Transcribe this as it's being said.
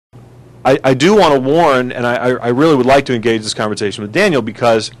I do want to warn, and I really would like to engage this conversation with Daniel,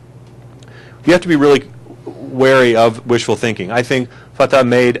 because you have to be really wary of wishful thinking. I think Fatah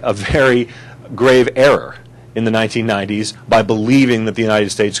made a very grave error in the 1990s by believing that the United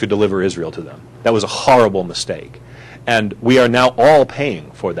States could deliver Israel to them. That was a horrible mistake. And we are now all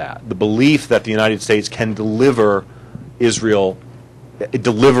paying for that. The belief that the United States can deliver Israel,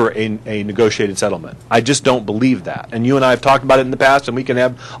 deliver a negotiated settlement. I just don't believe that. And you and I have talked about it in the past, and we can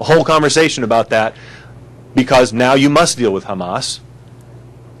have a whole conversation about that, because now you must deal with Hamas.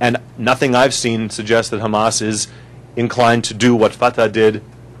 And nothing I've seen suggests that Hamas is inclined to do what Fatah did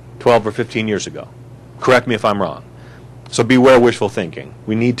 12 or 15 years ago. Correct me if I'm wrong. So beware wishful thinking.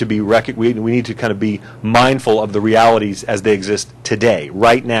 We need to be we need to kind of be mindful of the realities as they exist today,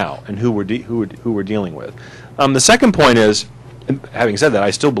 right now, and who we're dealing with. The second point is, having said that, I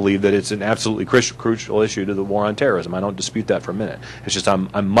still believe that it's an absolutely crucial issue to the war on terrorism. I don't dispute that for a minute. It's just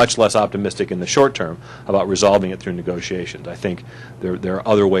I'm much less optimistic in the short term about resolving it through negotiations. I think there are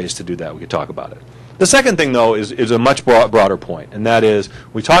other ways to do that. We could talk about it. The second thing, though, is a much broader point, and that is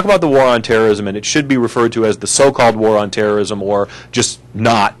we talk about the war on terrorism, and it should be referred to as the so-called war on terrorism, or just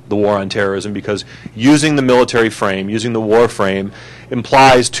not the war on terrorism, because using the military frame, using the war frame,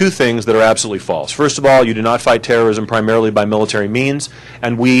 implies two things that are absolutely false. First of all, you do not fight terrorism primarily by military means,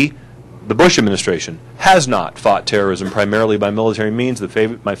 and the Bush administration, has not fought terrorism primarily by military means.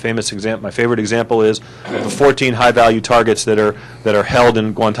 My favorite example is the 14 high-value targets that are held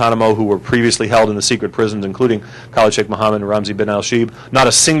in Guantanamo, who were previously held in the secret prisons, including Khalid Sheikh Mohammed and Ramzi bin al-Shibh. Not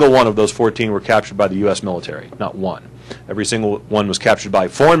a single one of those 14 were captured by the U.S. military. Not one. Every single one was captured by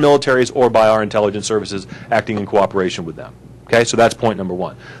foreign militaries or by our intelligence services acting in cooperation with them. Okay, so that's point number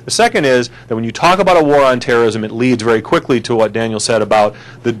one. The second is that when you talk about a war on terrorism, it leads very quickly to what Daniel said about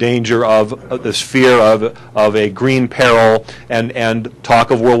the danger of this fear of a green peril, and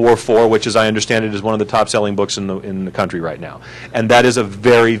talk of World War IV, which, as I understand it, is one of the top-selling books in the country right now. And that is a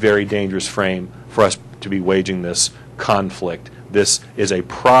very, very dangerous frame for us to be waging this conflict. This is a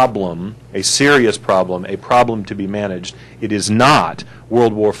problem, a serious problem, a problem to be managed. It is not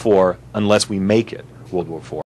World War IV unless we make it World War IV.